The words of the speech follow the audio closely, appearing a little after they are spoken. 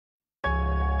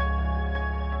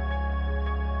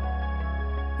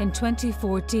In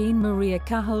 2014, Máiría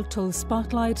Cahill told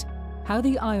Spotlight how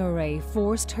the IRA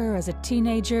forced her as a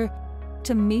teenager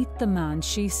to meet the man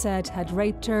she said had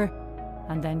raped her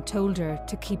and then told her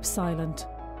to keep silent.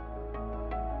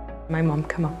 My mum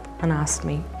came up and asked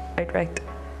me outright,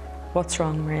 "What's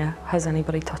wrong, Máiría? Has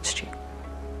anybody touched you?"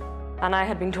 And I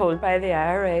had been told by the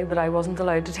IRA that I wasn't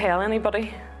allowed to tell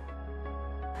anybody.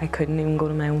 I couldn't even go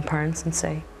to my own parents and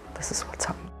say, "This is what's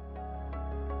happened."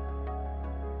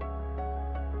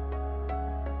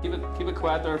 Keep it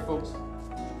quiet there, folks.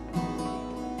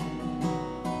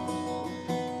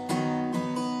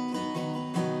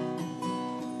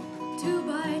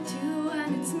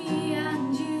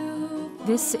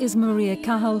 This is Máiría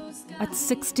Cahill at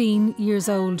 16 years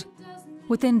old.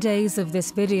 Within days of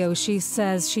this video, she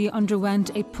says she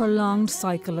underwent a prolonged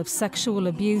cycle of sexual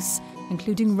abuse,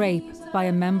 including rape, by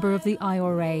a member of the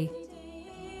IRA.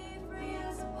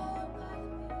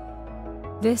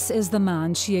 This is the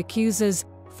man she accuses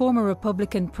former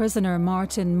Republican prisoner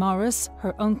Martin Morris,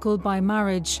 her uncle by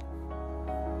marriage.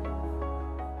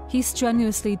 He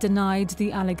strenuously denied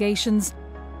the allegations,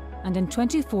 and in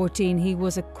 2014 he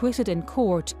was acquitted in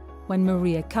court when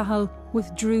Máiría Cahill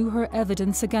withdrew her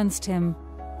evidence against him.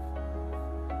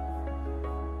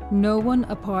 No one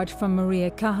apart from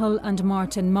Máiría Cahill and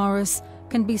Martin Morris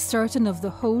can be certain of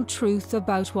the whole truth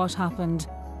about what happened.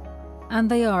 And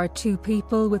they are two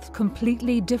people with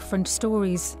completely different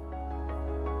stories.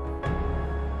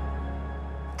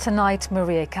 Tonight,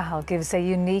 Máiría Cahill gives a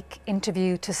unique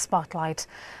interview to Spotlight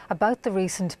about the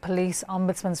recent police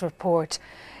ombudsman's report,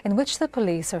 in which the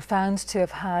police are found to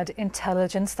have had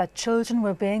intelligence that children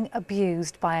were being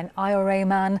abused by an IRA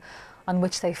man, on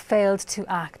which they failed to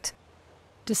act,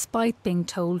 despite being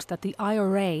told that the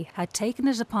IRA had taken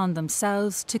it upon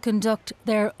themselves to conduct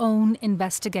their own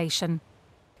investigation.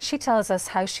 She tells us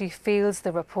how she feels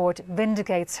the report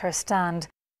vindicates her stand.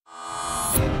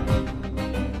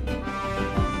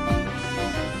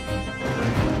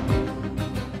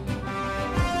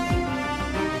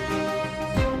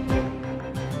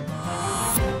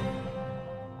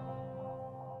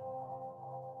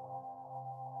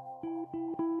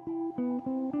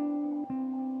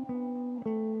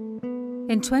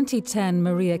 In 2010,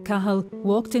 Máiría Cahill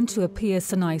walked into a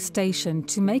PSNI station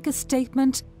to make a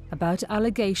statement about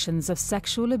allegations of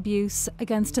sexual abuse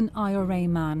against an IRA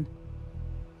man.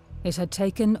 It had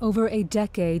taken over a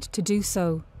decade to do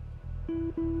so.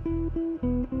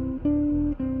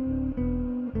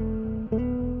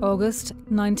 August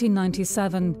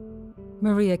 1997.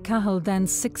 Máiría Cahill, then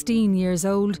 16 years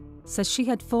old, says she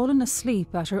had fallen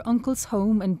asleep at her uncle's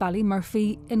home in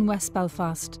Ballymurphy in West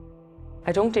Belfast.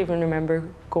 I don't even remember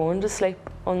going to sleep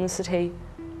on the settee,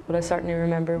 but I certainly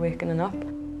remember waking up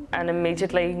and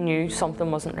immediately knew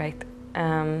something wasn't right.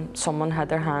 Someone had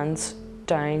their hands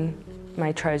down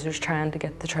my trousers trying to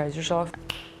get the trousers off,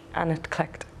 and it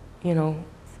clicked. You know,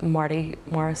 Marty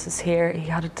Morris is here. He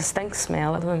had a distinct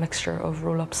smell of a mixture of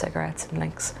roll-up cigarettes and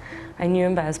links. I knew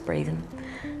him by his breathing.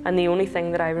 And the only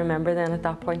thing that I remember then at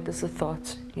that point is the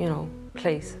thoughts, you know,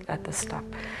 please let this stop.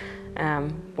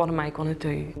 What am I going to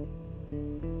do?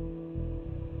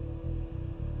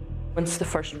 Once the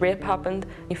first rape happened,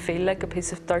 you feel like a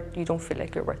piece of dirt, you don't feel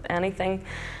like you're worth anything.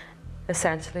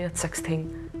 Essentially at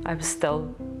 16, I was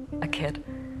still a kid,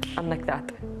 and like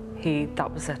that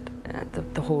was it.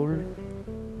 The whole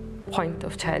point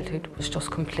of childhood was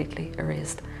just completely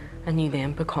erased, and you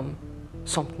then become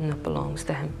something that belongs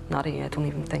to him, not you. I don't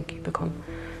even think you become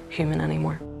human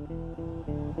anymore.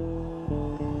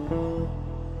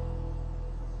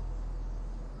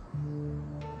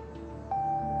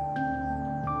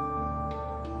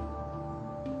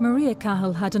 Máiría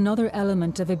Cahill had another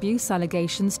element of abuse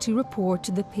allegations to report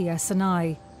to the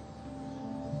PSNI.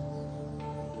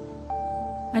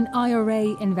 An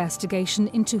IRA investigation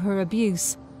into her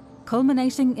abuse,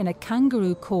 culminating in a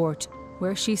kangaroo court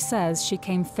where she says she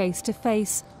came face to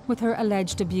face with her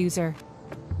alleged abuser.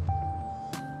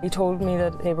 He told me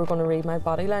that they were going to read my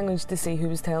body language to see who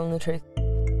was telling the truth.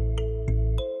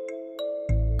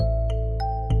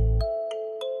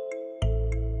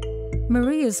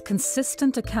 Máiría's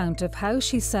consistent account of how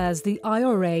she says the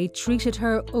IRA treated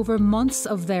her over months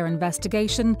of their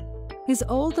investigation is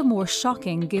all the more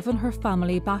shocking given her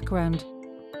family background.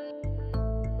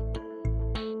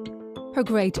 Her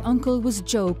great-uncle was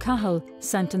Joe Cahill,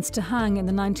 sentenced to hang in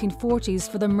the 1940s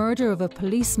for the murder of a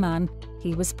policeman.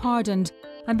 He was pardoned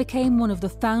and became one of the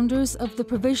founders of the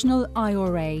Provisional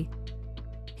IRA.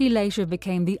 He later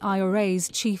became the IRA's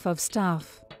Chief of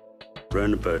Staff.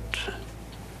 Round about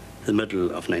the middle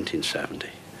of 1970,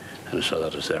 and I saw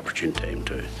that as the opportune time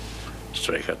to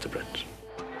strike at the Brits.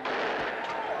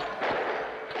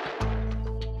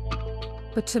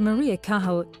 But to Máiría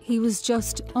Cahill, he was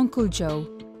just Uncle Joe.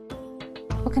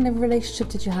 What kind of relationship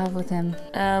did you have with him?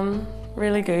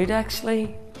 Really good,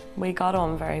 actually. We got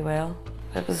on very well.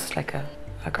 It was like a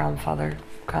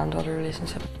grandfather-granddaughter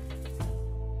relationship.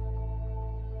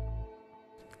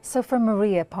 So for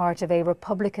Máiría, part of a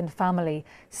Republican family,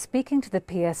 speaking to the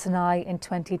PSNI in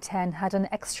 2010 had an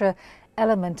extra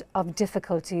element of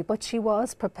difficulty, but she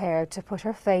was prepared to put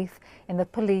her faith in the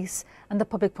police and the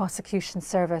Public Prosecution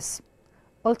Service.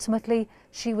 Ultimately,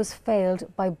 she was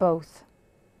failed by both.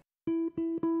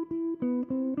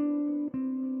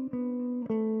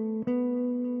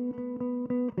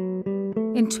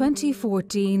 In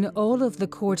 2014, all of the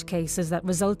court cases that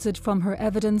resulted from her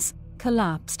evidence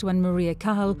collapsed when Máiría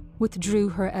Cahill withdrew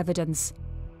her evidence.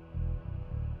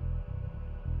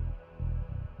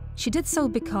 She did so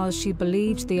because she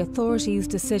believed the authorities'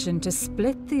 decision to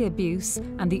split the abuse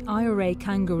and the IRA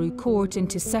kangaroo court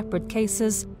into separate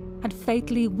cases had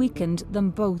fatally weakened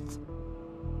them both.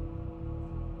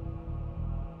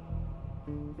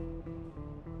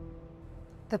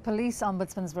 The police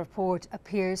ombudsman's report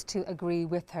appears to agree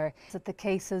with her that the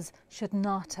cases should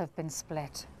not have been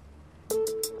split.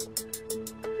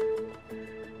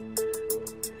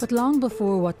 But long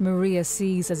before what Máiría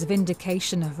sees as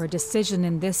vindication of her decision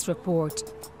in this report,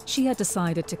 she had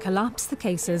decided to collapse the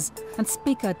cases and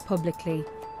speak out publicly.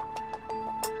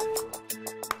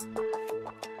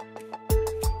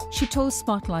 She told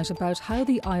Spotlight about how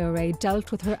the IRA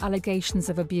dealt with her allegations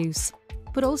of abuse,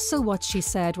 but also what she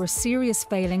said were serious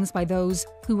failings by those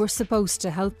who were supposed to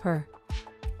help her.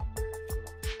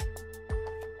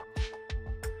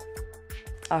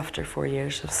 After 4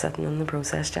 years of sitting in the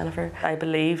process, Jennifer, I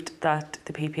believed that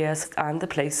the PPS and the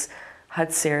police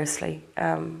had seriously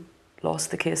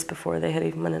lost the case before they had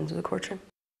even went into the courtroom.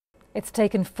 It's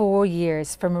taken 4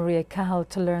 years for Máiría Cahill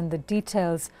to learn the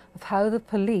details of how the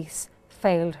police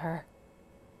failed her.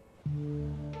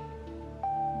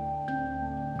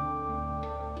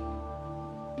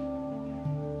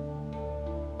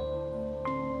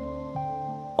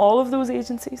 All of those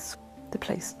agencies, the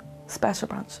police, Special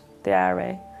Branch, the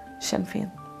IRA, Sinn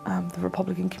Féin, the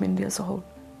Republican community as a whole,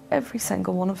 every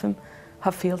single one of them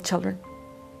have failed children.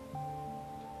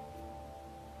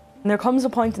 And there comes a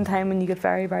point in time when you get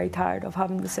very, very tired of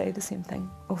having to say the same thing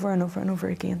over and over and over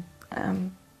again.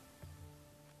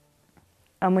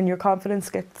 And when your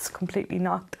confidence gets completely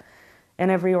knocked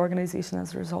in every organisation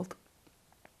as a result.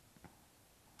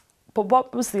 But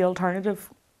what was the alternative?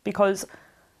 Because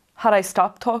had I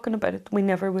stopped talking about it, we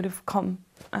never would have come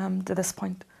to this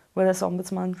point where this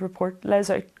Ombudsman report lays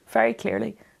out very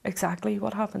clearly exactly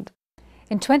what happened.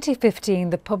 In 2015,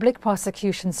 the Public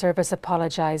Prosecution Service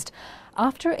apologised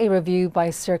after a review by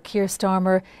Sir Keir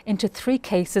Starmer into 3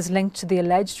 cases linked to the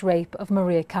alleged rape of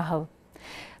Máiría Cahill.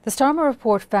 The Starmer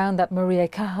report found that Máiría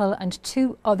Cahill and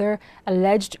 2 other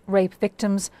alleged rape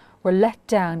victims were let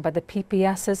down by the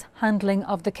PPS's handling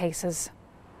of the cases.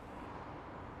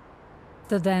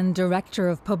 The then Director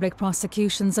of Public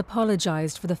Prosecutions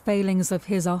apologised for the failings of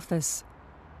his office.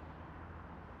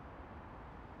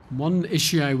 One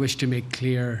issue I wish to make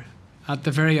clear at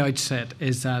the very outset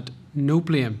is that no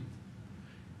blame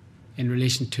in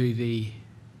relation to the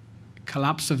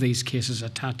collapse of these cases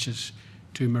attaches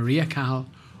to Máiría Cahill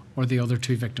or the other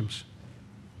 2 victims.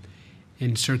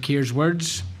 In Sir Keir's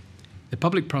words, the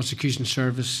Public Prosecution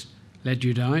Service let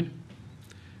you down,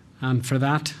 and for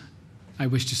that I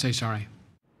wish to say sorry.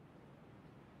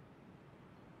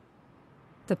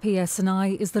 The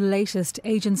PSNI is the latest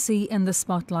agency in the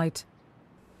spotlight.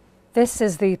 This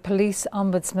is the Police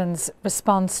Ombudsman's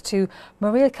response to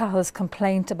Máiría Cahill's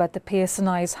complaint about the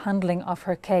PSNI's handling of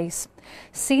her case.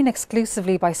 Seen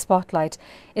exclusively by Spotlight,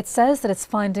 it says that its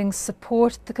findings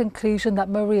support the conclusion that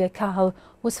Máiría Cahill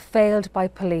was failed by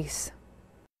police.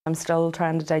 I'm still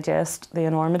trying to digest the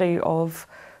enormity of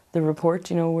the report.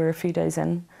 You know, we're a few days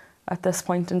in at this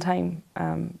point in time,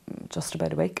 just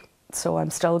about a week, so I'm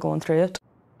still going through it.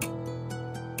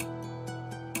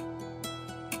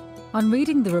 On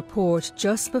reading the report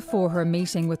just before her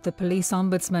meeting with the Police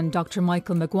Ombudsman, Dr.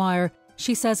 Michael Maguire,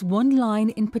 she says one line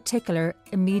in particular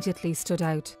immediately stood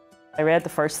out. I read the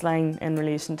first line in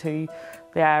relation to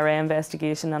the IRA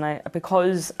investigation, and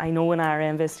because I know an IRA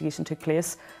investigation took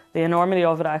place, the enormity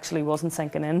of it actually wasn't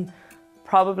sinking in,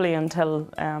 probably until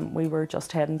we were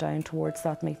just heading down towards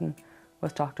that meeting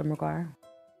with Dr. Maguire.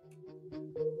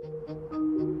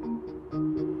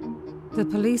 The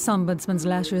Police Ombudsman's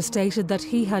letter stated that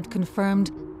he had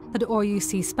confirmed that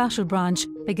RUC Special Branch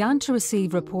began to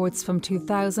receive reports from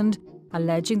 2000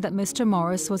 alleging that Mr.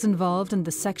 Morris was involved in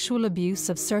the sexual abuse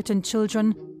of certain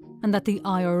children and that the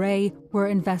IRA were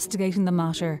investigating the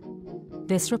matter.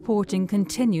 this reporting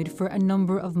continued for a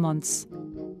number of months.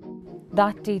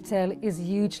 That detail is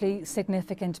hugely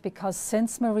significant because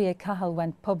since Máiría Cahill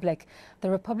went public,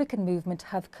 the Republican movement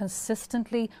have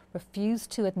consistently refused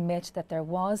to admit that there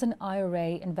was an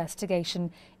IRA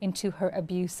investigation into her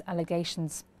abuse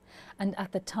allegations. And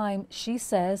at the time she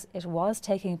says it was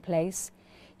taking place,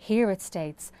 here it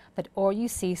states that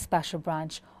RUC Special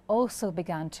Branch also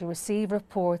began to receive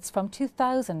reports from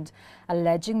 2000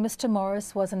 alleging Mr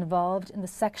Morris was involved in the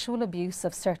sexual abuse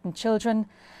of certain children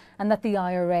and that the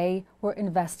IRA were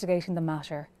investigating the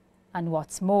matter. And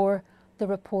what's more, the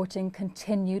reporting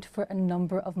continued for a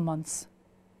number of months.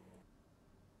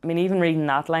 I mean, even reading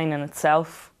that line in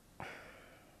itself,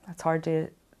 it's hard to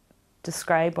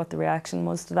describe what the reaction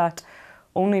was to that,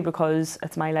 only because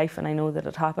it's my life and I know that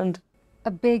it happened. A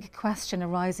big question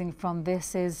arising from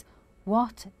this is,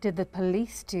 what did the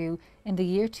police do in the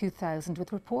year 2000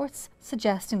 with reports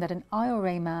suggesting that an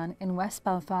IRA man in West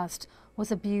Belfast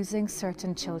was abusing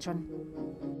certain children?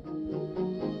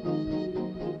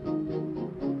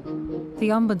 The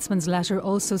Ombudsman's letter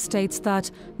also states that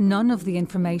none of the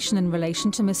information in relation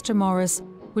to Mr Morris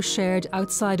was shared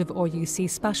outside of RUC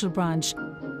Special Branch,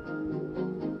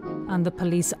 and the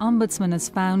Police Ombudsman has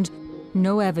found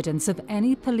no evidence of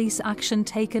any police action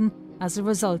taken as a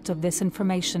result of this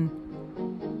information.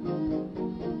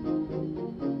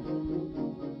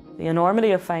 The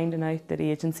enormity of finding out that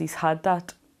agencies had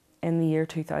that in the year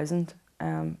 2000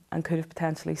 and could have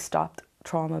potentially stopped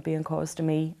trauma being caused to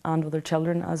me and other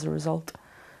children as a result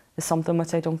is something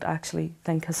which I don't actually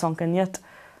think has sunk in yet.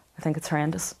 I think it's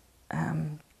horrendous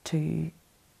to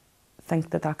think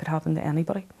that that could happen to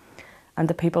anybody. And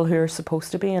the people who are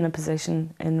supposed to be in a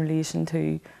position in relation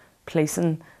to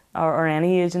policing or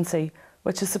any agency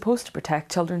which is supposed to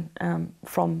protect children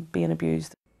from being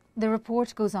abused. The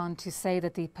report goes on to say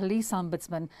that the Police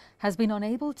Ombudsman has been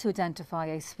unable to identify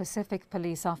a specific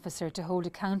police officer to hold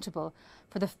accountable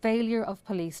for the failure of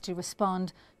police to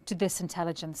respond to this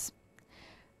intelligence.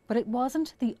 But it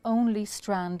wasn't the only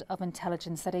strand of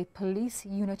intelligence that a police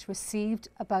unit received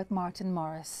about Martin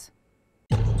Morris.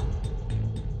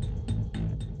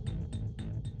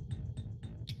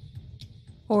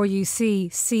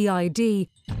 RUC CID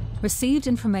received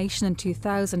information in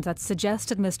 2000 that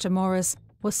suggested Mr Morris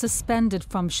was suspended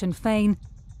from Sinn Féin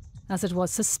as it was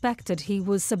suspected he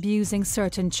was abusing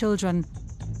certain children.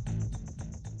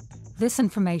 This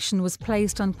information was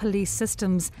placed on police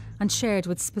systems and shared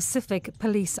with specific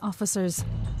police officers.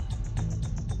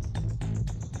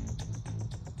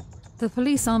 The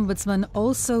Police Ombudsman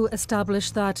also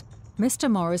established that Mr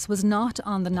Morris was not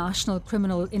on the National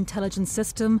Criminal Intelligence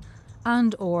System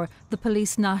and/or the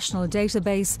Police National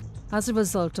Database as a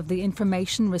result of the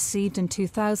information received in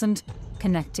 2000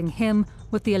 connecting him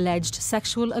with the alleged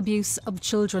sexual abuse of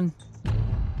children.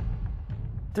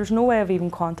 There's no way of even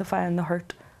quantifying the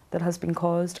hurt that has been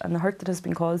caused, and the hurt that has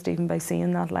been caused even by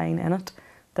seeing that line in it,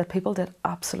 that people did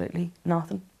absolutely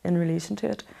nothing in relation to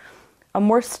it. And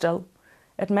worse still,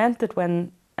 it meant that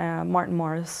when Martin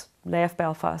Morris left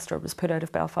Belfast or was put out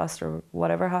of Belfast or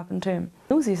whatever happened to him,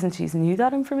 those agencies knew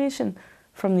that information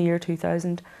from the year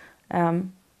 2000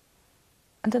 and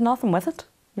did nothing with it.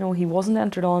 You know, he wasn't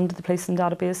entered onto the policing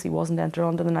database, he wasn't entered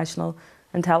onto the National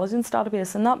Intelligence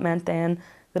Database, and that meant then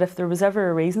that if there was ever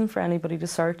a reason for anybody to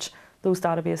search those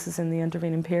databases in the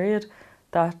intervening period,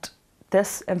 that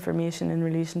this information in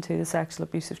relation to the sexual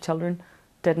abuse of children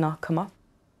did not come up.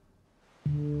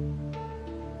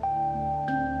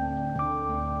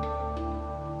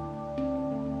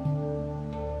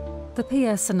 The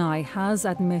PSNI has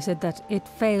admitted that it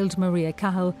failed Máiría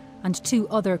Cahill and two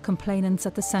other complainants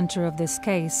at the centre of this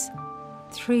case.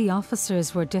 3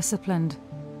 officers were disciplined.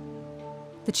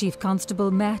 The Chief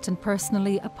Constable met and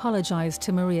personally apologised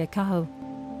to Máiría Cahill.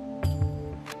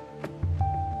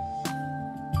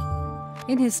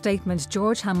 In his statement,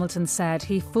 George Hamilton said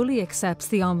he fully accepts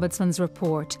the Ombudsman's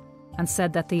report and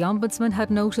said that the Ombudsman had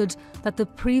noted that the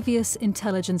previous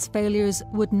intelligence failures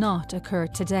would not occur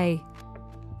today.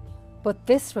 But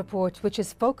this report, which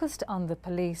is focused on the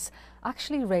police,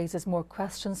 actually raises more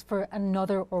questions for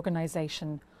another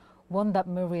organisation, one that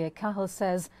Máiría Cahill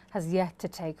says has yet to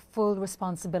take full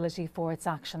responsibility for its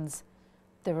actions,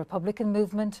 the Republican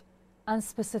movement and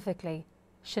specifically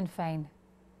Sinn Féin.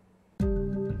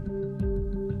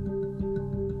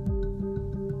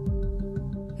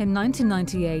 In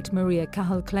 1998, Máiría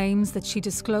Cahill claims that she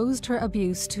disclosed her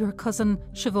abuse to her cousin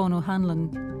Siobhan O'Hanlon.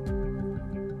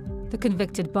 The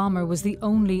convicted bomber was the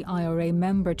only IRA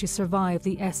member to survive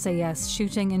the SAS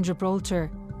shooting in Gibraltar.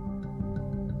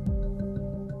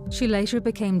 She later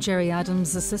became Gerry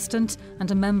Adams' assistant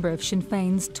and a member of Sinn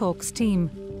Féin's Talks team.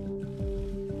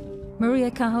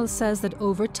 Máiría Cahill says that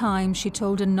over time she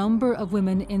told a number of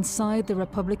women inside the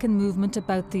Republican movement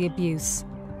about the abuse.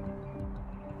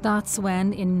 That's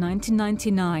when, in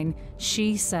 1999,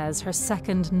 she says her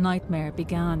second nightmare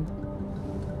began.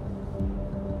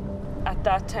 At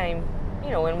that time,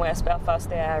 you know, in West Belfast,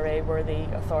 the IRA were the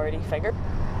authority figure.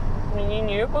 I mean, you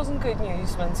knew it wasn't good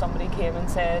news when somebody came and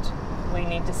said, "We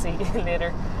need to see you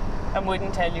later," and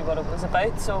wouldn't tell you what it was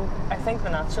about. So I think the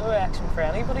natural reaction for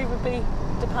anybody would be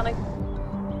to panic.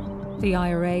 The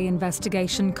IRA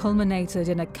investigation culminated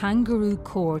in a kangaroo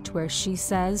court where she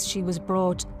says she was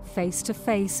brought face to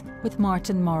face with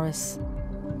Martin Morris.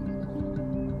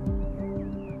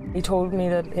 He told me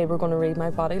that they were going to read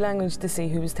my body language to see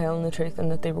who was telling the truth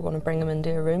and that they were going to bring him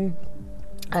into a room.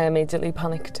 I immediately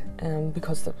panicked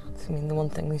because the one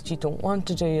thing that you don't want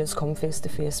to do is come face to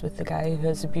face with the guy who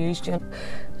has abused you.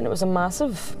 And it was a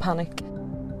massive panic.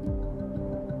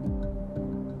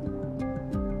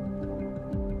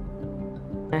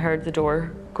 I heard the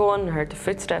door going, I heard the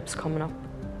footsteps coming up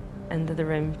into the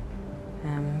room,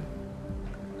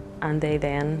 and they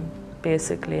then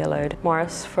basically allowed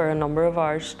Morris for a number of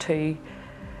hours to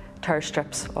tear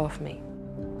strips off me.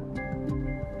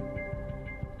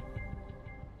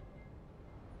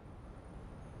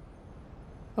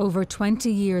 Over 20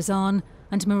 years on,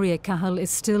 and Máiría Cahill is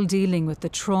still dealing with the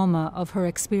trauma of her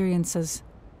experiences.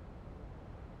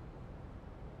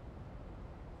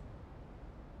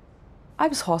 I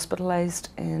was hospitalised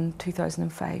in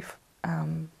 2005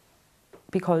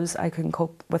 because I couldn't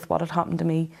cope with what had happened to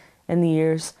me in the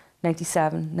years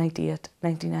 97, 98,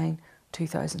 99,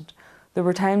 2000. There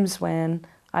were times when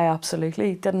I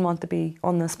absolutely didn't want to be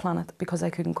on this planet because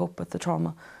I couldn't cope with the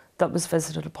trauma that was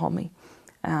visited upon me.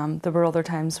 There were other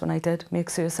times when I did make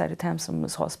suicide attempts and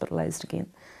was hospitalised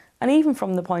again. And even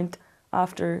from the point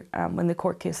after when the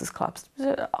court cases collapsed, it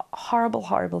was a horrible,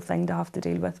 horrible thing to have to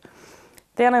deal with.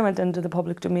 Then I went into the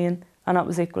public domain and that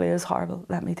was equally as horrible,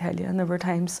 let me tell you. And there were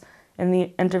times in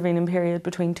the intervening period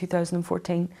between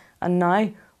 2014 and now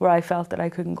where I felt that I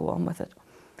couldn't go on with it.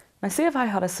 Now see if I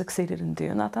had succeeded in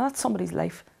doing that, that's somebody's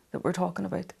life that we're talking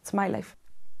about. It's my life.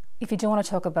 If you don't want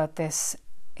to talk about this,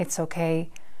 it's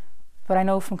okay. But I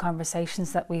know from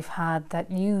conversations that we've had that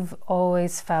you've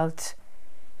always felt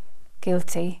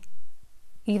guilty,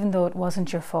 even though it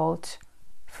wasn't your fault,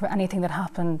 for anything that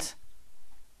happened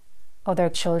other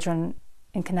children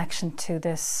in connection to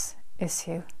this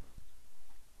issue.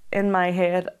 In my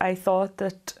head, I thought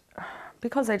that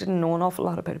because I didn't know an awful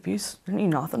lot about abuse, I knew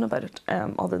nothing about it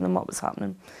other than what was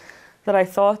happening, that I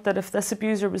thought that if this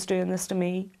abuser was doing this to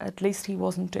me, at least he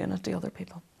wasn't doing it to other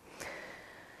people.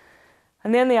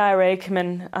 And then the IRA came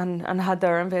in and had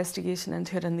their investigation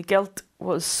into it, and the guilt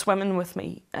was swimming with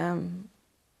me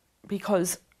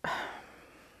because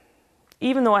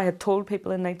even though I had told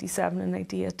people in 97 and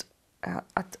 98,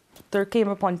 there came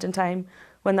a point in time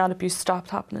when that abuse stopped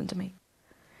happening to me.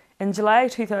 In July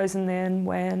 2000 then,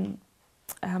 when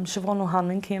Siobhan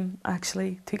O'Hanlon came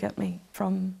actually to get me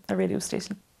from the radio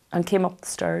station and came up the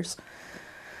stairs,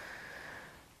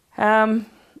 to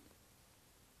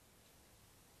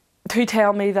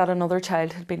tell me that another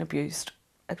child had been abused.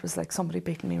 It was like somebody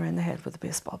beating me around the head with a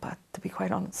baseball bat, to be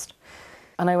quite honest.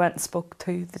 And I went and spoke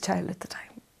to the child at the time.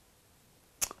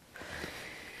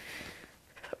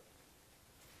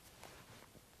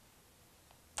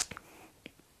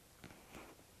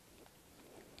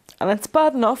 And it's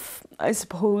bad enough, I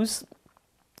suppose,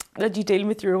 that you deal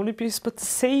with your own abuse, but to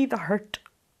see the hurt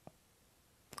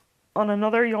on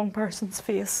another young person's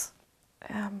face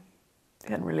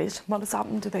in relation to what has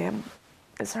happened to them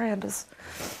is horrendous.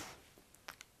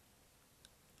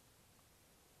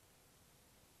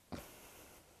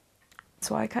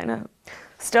 So I kind of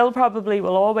still probably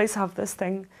will always have this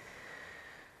thing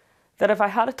that if I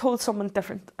had told someone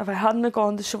different, if I hadn't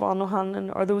gone to Siobhan O'Hanlon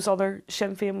or those other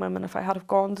Sinn Féin women, if I had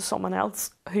gone to someone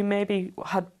else who maybe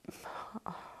had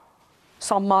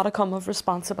some modicum of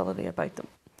responsibility about them,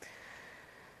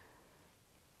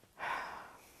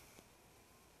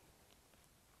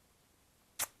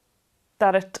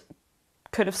 that it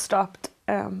could have stopped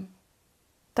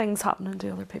things happening to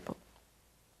other people.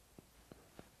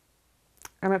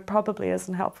 And it probably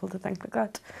isn't helpful to think like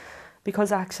that,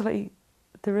 because actually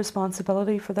the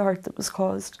responsibility for the hurt that was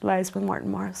caused lies with Martin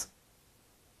Morris.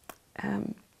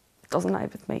 It doesn't lie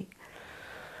with me.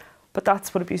 But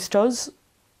that's what abuse does.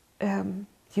 You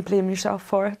blame yourself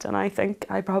for it, and I think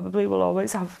I probably will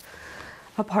always have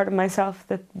a part of myself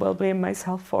that will blame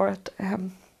myself for it,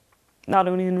 not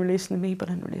only in relation to me, but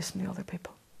in relation to other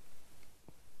people.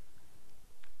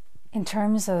 In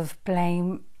terms of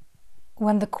blame,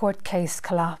 when the court case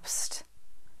collapsed,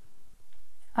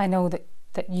 I know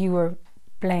that you were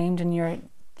blamed, and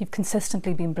you've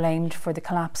consistently been blamed for the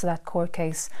collapse of that court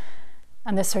case.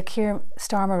 And the Sir Keir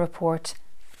Starmer report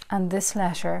and this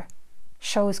letter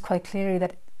shows quite clearly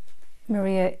that,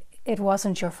 Máiría, it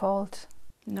wasn't your fault.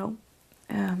 No,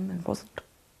 it wasn't.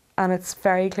 And it's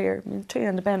very clear, I mean, 2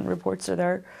 independent reports are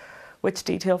there which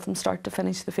detail from start to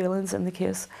finish the failings in the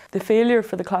case. The failure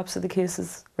for the collapse of the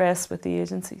cases rests with the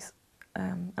agencies,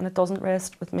 and it doesn't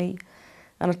rest with me,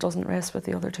 and it doesn't rest with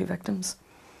the other 2 victims.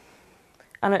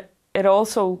 And it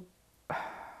also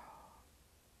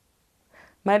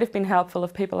might have been helpful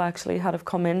if people actually had have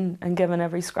come in and given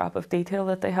every scrap of detail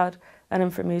that they had and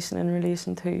information in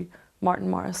relation to Martin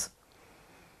Morris.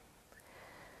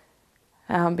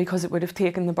 Because it would have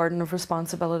taken the burden of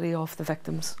responsibility off the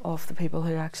victims, of the people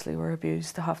who actually were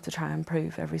abused, to have to try and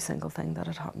prove every single thing that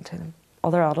had happened to them.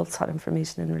 Other adults had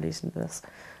information in relation to this.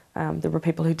 There were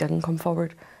people who didn't come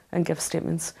forward and give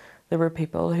statements. There were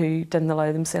people who didn't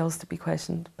allow themselves to be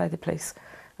questioned by the police.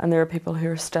 And there are people who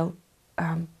are still,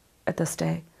 at this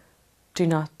day,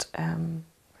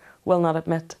 will not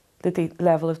admit the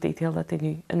level of detail that they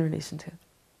knew in relation to it.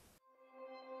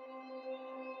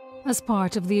 As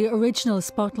part of the original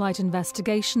Spotlight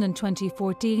investigation in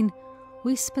 2014,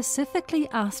 we specifically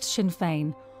asked Sinn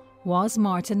Féin, was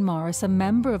Martin Morris a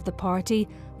member of the party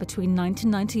between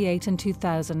 1998 and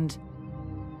 2000?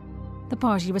 The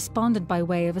party responded by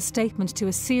way of a statement to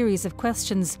a series of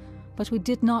questions, but we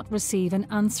did not receive an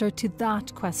answer to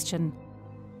that question.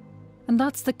 And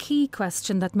that's the key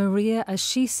question that Máiría, as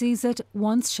she sees it,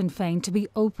 wants Sinn Féin to be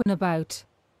open about.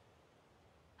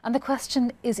 And the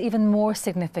question is even more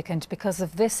significant because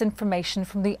of this information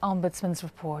from the Ombudsman's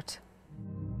report.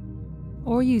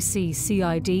 RUC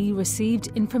CID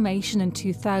received information in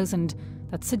 2000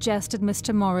 that suggested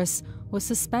Mr Morris was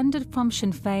suspended from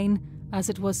Sinn Féin as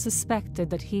it was suspected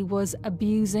that he was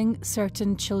abusing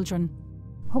certain children.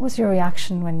 What was your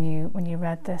reaction when you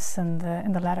read this in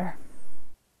the letter?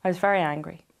 I was very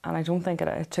angry, and I don't think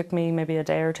it took me maybe a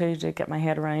day or 2 to get my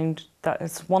head around that.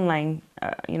 It's one line,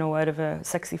 out of a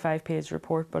 65-page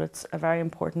report, but it's a very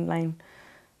important line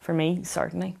for me,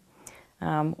 certainly.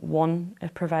 One,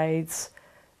 it provides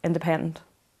independent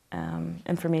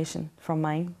information from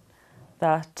mine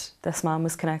that this man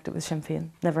was connected with Sinn Féin,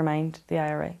 never mind the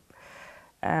IRA.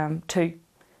 2,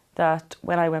 that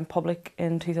when I went public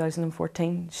in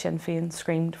 2014, Sinn Féin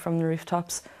screamed from the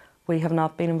rooftops, "We have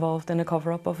not been involved in a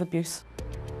cover-up of abuse."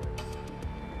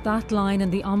 That line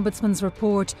in the Ombudsman's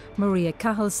report, Máiría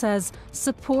Cahill says,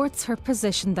 supports her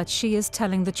position that she is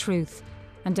telling the truth.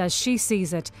 And as she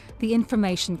sees it, the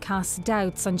information casts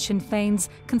doubts on Sinn Féin's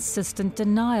consistent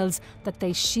denials that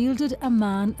they shielded a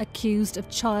man accused of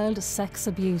child sex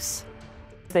abuse.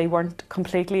 They weren't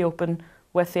completely open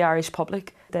with the Irish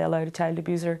public. They allowed a child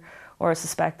abuser or a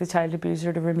suspected child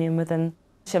abuser to remain within.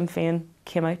 Sinn Féin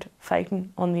came out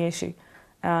fighting on the issue,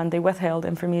 and they withheld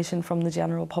information from the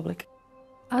general public.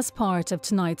 As part of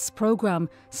tonight's programme,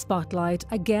 Spotlight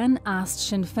again asked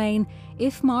Sinn Féin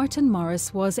if Martin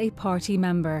Morris was a party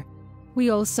member. We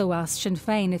also asked Sinn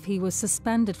Féin if he was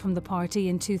suspended from the party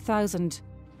in 2000.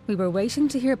 We were waiting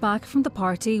to hear back from the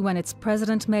party when its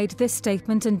president made this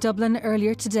statement in Dublin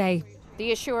earlier today.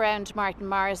 The issue around Martin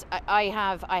Morris, I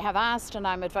have asked, and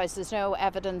I'm advised there's no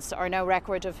evidence or no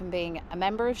record of him being a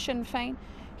member of Sinn Féin.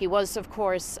 He was, of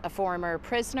course, a former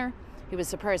prisoner. He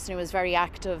was a person who was very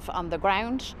active on the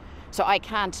ground, so I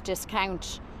can't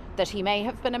discount that he may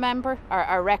have been a member.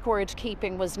 Our record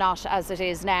keeping was not as it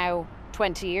is now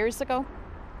 20 years ago,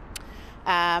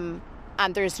 and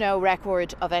there's no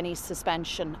record of any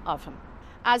suspension of him.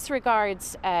 As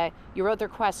regards your other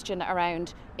question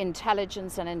around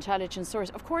intelligence and intelligence source,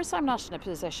 of course I'm not in a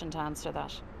position to answer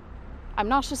that. I'm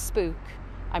not a spook,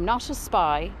 I'm not a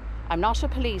spy, I'm not a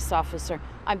police officer,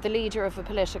 I'm the leader of a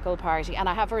political party, and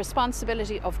I have a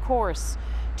responsibility, of course,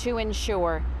 to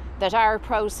ensure that our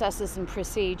processes and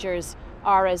procedures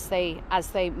are as they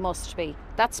must be.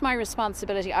 That's my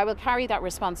responsibility. I will carry that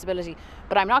responsibility,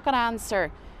 but I'm not going to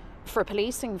answer for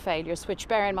policing failures, which,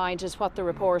 bear in mind, is what the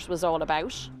report was all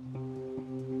about.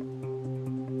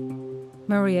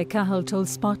 Máiría Cahill told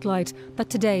Spotlight that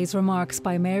today's remarks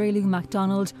by Mary Lou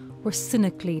MacDonald were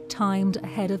cynically timed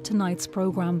ahead of tonight's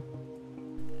programme.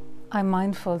 I'm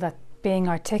mindful that being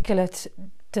articulate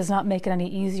does not make it any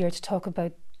easier to talk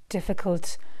about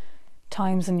difficult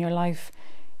times in your life.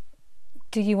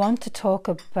 Do you want to talk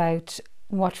about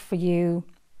what for you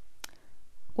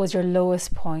was your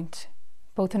lowest point,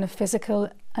 both in a physical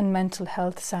and mental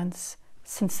health sense,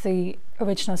 since the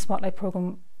original Spotlight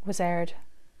programme was aired?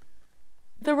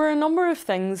 There were a number of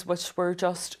things which were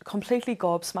just completely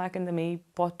gobsmacking to me,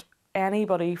 but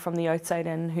anybody from the outside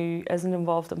in who isn't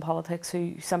involved in politics,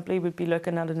 who simply would be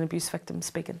looking at an abuse victim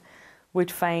speaking,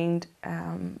 would find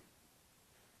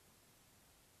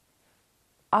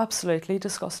absolutely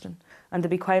disgusting. And to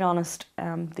be quite honest,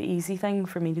 the easy thing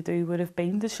for me to do would have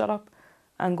been to shut up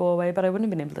and go away, but I wouldn't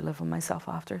have been able to live with myself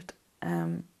after it.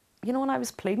 You know, when I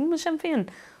was pleading with Sinn Féin,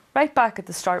 right back at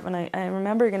the start, when I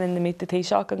remember getting in to meet the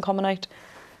Taoiseach and coming out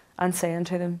and saying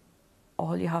to them,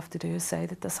 all you have to do is say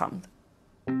that this happened.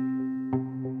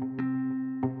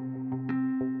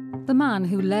 The man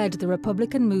who led the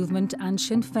Republican movement and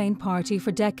Sinn Féin party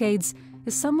for decades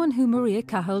is someone who Máiría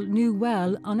Cahill knew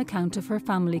well on account of her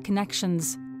family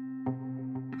connections.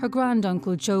 Her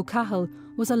granduncle Joe Cahill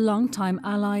was a long-time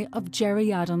ally of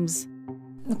Gerry Adams.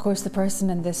 Of course, the person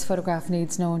in this photograph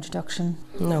needs no introduction.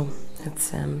 No,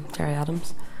 it's Gerry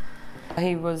Adams.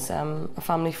 He was a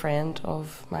family friend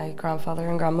of my grandfather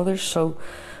and grandmother's, so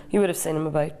you would have seen him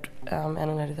about in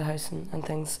and out of the house and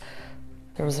things.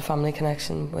 There was a family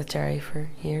connection with Gerry for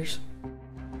years.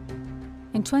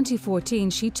 In 2014,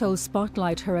 she told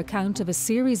Spotlight her account of a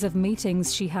series of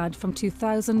meetings she had from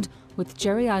 2000 with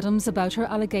Gerry Adams about her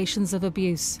allegations of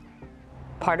abuse.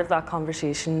 Part of that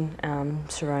conversation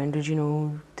surrounded, you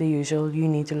know, the usual, you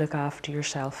need to look after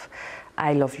yourself.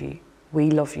 I love you.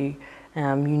 We love you.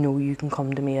 You know you can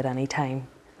come to me at any time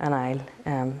and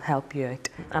I'll help you out.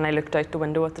 And I looked out the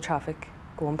window at the traffic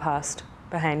going past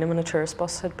behind him, and a tourist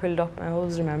bus had pulled up. I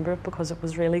always remember it because it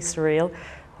was really surreal.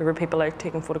 There were people out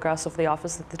taking photographs of the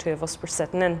office that the two of us were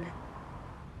sitting in.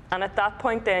 And at that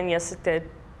point then, yes, it did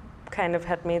kind of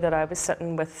hit me that I was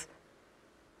sitting with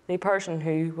the person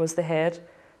who was the head,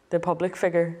 the public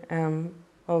figure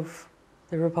of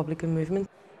the Republican movement.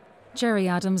 Gerry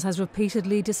Adams has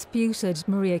repeatedly disputed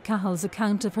Máiría Cahill's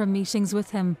account of her meetings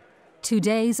with him. 2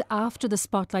 days after the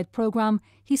Spotlight programme,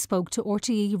 he spoke to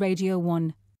RTE Radio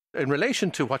 1. In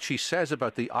relation to what she says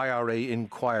about the IRA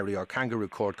inquiry or kangaroo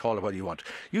court, call it what you want,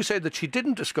 you say that she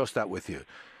didn't discuss that with you.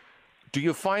 Do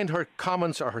you find her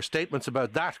comments or her statements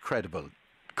about that credible?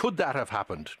 Could that have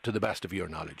happened, to the best of your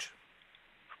knowledge?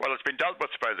 Well, it's been dealt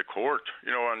with by the court,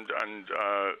 you know, and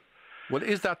well,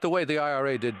 is that the way the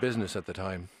IRA did business at the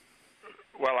time?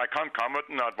 Well, I can't comment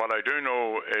on that. What I do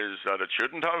know is that it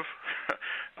shouldn't have,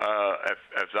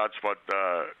 if that's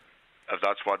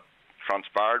what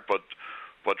transpired.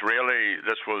 But really,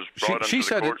 this was brought into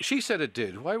the court. She said it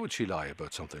did. Why would she lie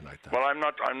about something like that? Well, I'm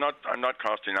not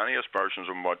casting any aspersions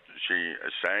on what she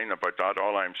is saying about that.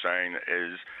 All I'm saying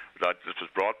is that this was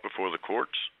brought before the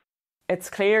courts. It's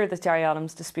clear that Gerry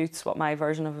Adams disputes what my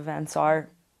version of events are.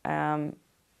 And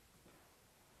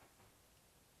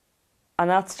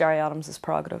that's Gerry Adams'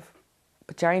 prerogative.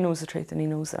 But Gerry knows the truth, and he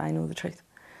knows that I know the truth.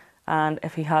 And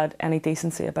if he had any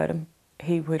decency about him,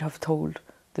 he would have told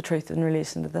the truth in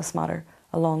relation to this matter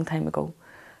a long time ago.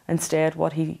 Instead,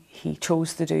 what he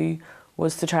chose to do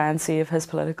was to try and save his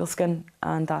political skin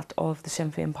and that of the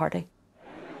Sinn Féin party.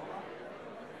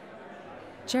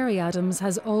 Gerry Adams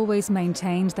has always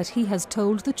maintained that he has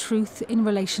told the truth in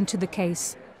relation to the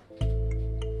case.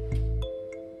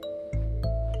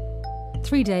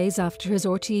 3 days after his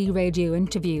RTE radio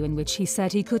interview, in which he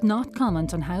said he could not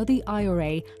comment on how the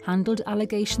IRA handled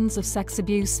allegations of sex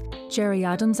abuse, Gerry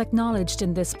Adams acknowledged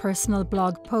in this personal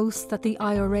blog post that the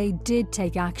IRA did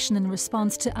take action in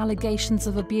response to allegations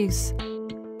of abuse.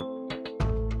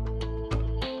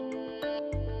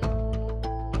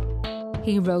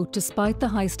 He wrote, despite the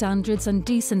high standards and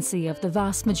decency of the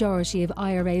vast majority of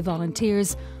IRA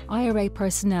volunteers, IRA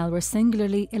personnel were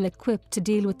singularly ill-equipped to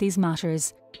deal with these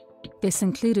matters. This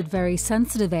included very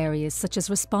sensitive areas such as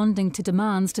responding to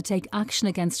demands to take action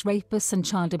against rapists and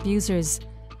child abusers.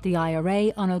 The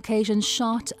IRA on occasion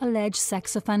shot alleged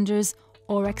sex offenders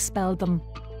or expelled them.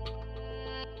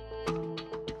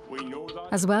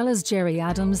 As well as Gerry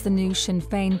Adams, the new Sinn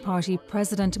Féin party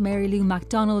president Mary Lou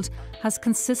MacDonald has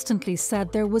consistently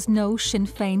said there was no Sinn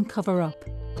Féin cover-up.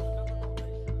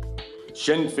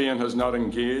 Sinn Féin has not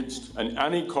engaged in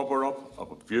any cover-up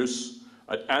of abuse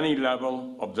at any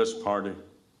level of this party.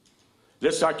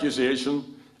 This accusation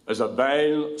is a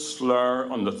vile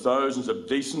slur on the thousands of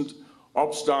decent,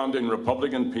 upstanding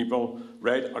Republican people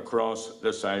right across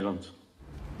this island.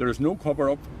 There is no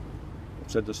cover-up,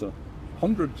 I've said this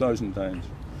 100,000 times,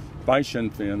 by Sinn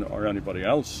Féin or anybody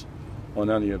else on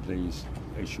any of these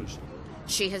issues.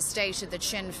 She has stated that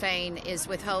Sinn Féin is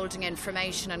withholding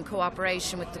information and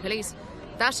cooperation with the police.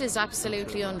 That is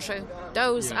absolutely untrue.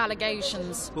 Those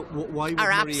allegations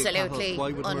are absolutely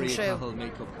why would untrue. Máiría Cahill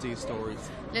make up these stories?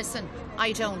 Listen,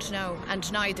 I don't know,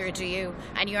 and neither do you.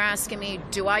 And you're asking me,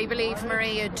 do I believe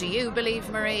Máiría? Do you believe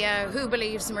Máiría? Who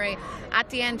believes Máiría? At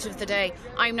the end of the day,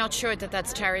 I'm not sure that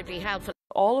that's terribly helpful.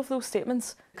 All of those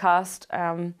statements cast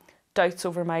doubts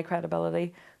over my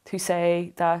credibility, to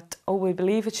say that, oh, we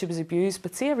believe that she was abused,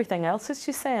 but see everything else that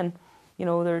she's saying, you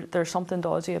know, there's something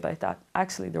dodgy about that.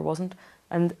 Actually, there wasn't.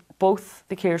 And both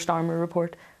the Keir Starmer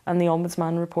report and the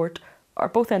Ombudsman report are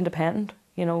both independent,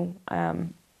 you know,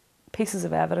 pieces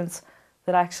of evidence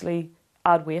that actually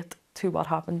add weight to what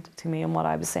happened to me and what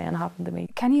I was saying happened to me.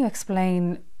 Can you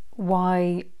explain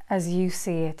why, as you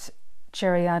see it,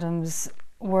 Gerry Adams'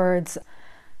 words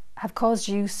have caused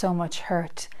you so much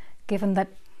hurt, given that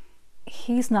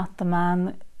he's not the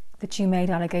man that you made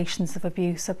allegations of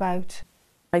abuse about?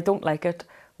 I don't like it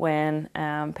when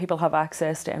people have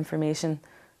access to information,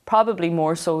 probably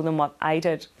more so than what I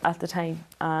did at the time,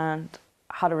 and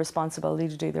had a responsibility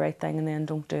to do the right thing and then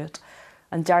don't do it.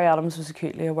 And Gerry Adams was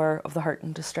acutely aware of the hurt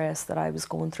and distress that I was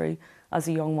going through as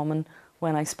a young woman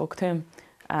when I spoke to him.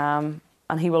 And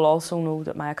he will also know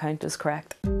that my account is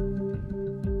correct.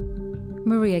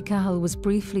 Máiría Cahill was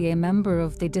briefly a member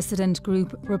of the dissident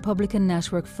group Republican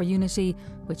Network for Unity,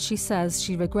 which she says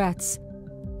she regrets.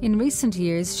 In recent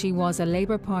years, she was a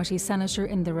Labour Party senator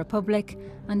in the Republic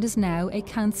and is now a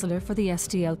councillor for the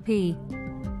SDLP.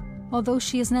 Although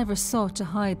she has never sought to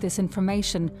hide this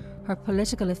information, her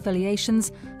political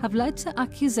affiliations have led to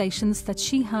accusations that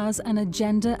she has an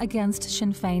agenda against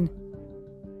Sinn Féin.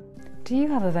 Do you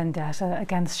have a vendetta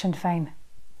against Sinn Féin?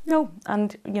 No,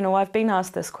 and you know, I've been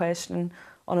asked this question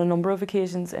on a number of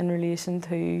occasions in relation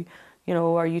to, you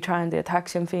know, are you trying to attack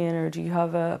Sinn Féin or do you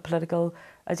have a political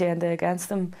agenda against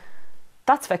them?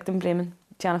 That's victim blaming,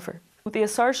 Jennifer. The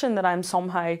assertion that I'm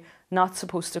somehow not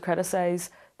supposed to criticise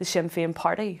the Sinn Féin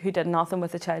party, who did nothing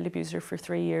with a child abuser for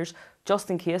 3 years, just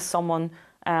in case someone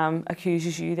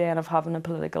accuses you then of having a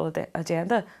political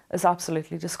agenda, is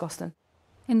absolutely disgusting.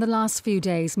 In the last few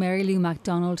days, Mary Lou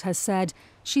MacDonald has said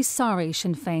she's sorry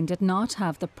Sinn Féin did not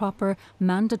have the proper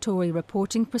mandatory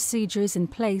reporting procedures in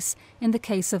place in the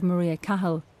case of Máiría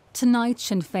Cahill. Tonight,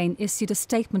 Sinn Féin issued a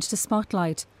statement to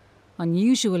Spotlight.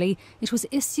 Unusually, it was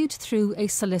issued through a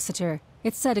solicitor.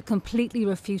 It said it completely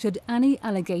refuted any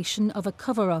allegation of a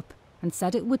cover-up and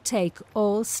said it would take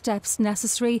all steps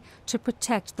necessary to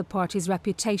protect the party's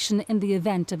reputation in the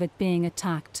event of it being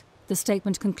attacked. The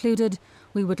statement concluded,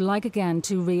 "We would like again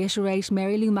to reiterate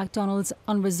Mary Lou MacDonald's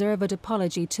unreserved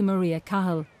apology to Máiría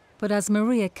Cahill." But as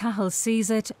Máiría Cahill sees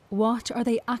it, what are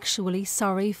they actually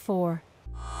sorry for?